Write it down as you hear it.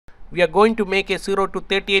We are going to make a 0 to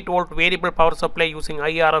 38 volt variable power supply using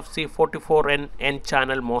IRFC 44N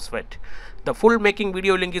N-channel MOSFET. The full making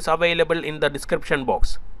video link is available in the description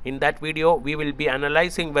box. In that video, we will be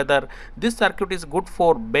analyzing whether this circuit is good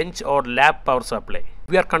for bench or lab power supply.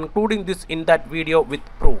 We are concluding this in that video with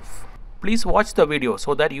proof. Please watch the video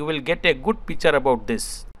so that you will get a good picture about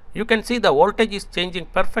this. You can see the voltage is changing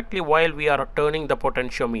perfectly while we are turning the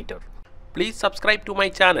potentiometer. Please subscribe to my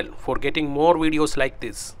channel for getting more videos like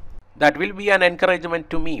this. That will be an encouragement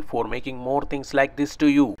to me for making more things like this to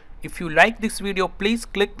you. If you like this video, please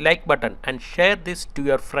click like button and share this to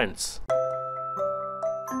your friends.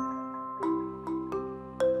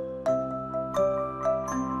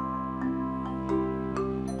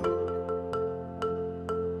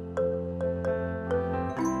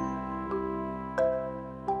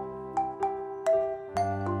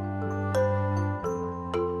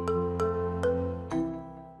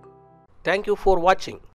 Thank you for watching.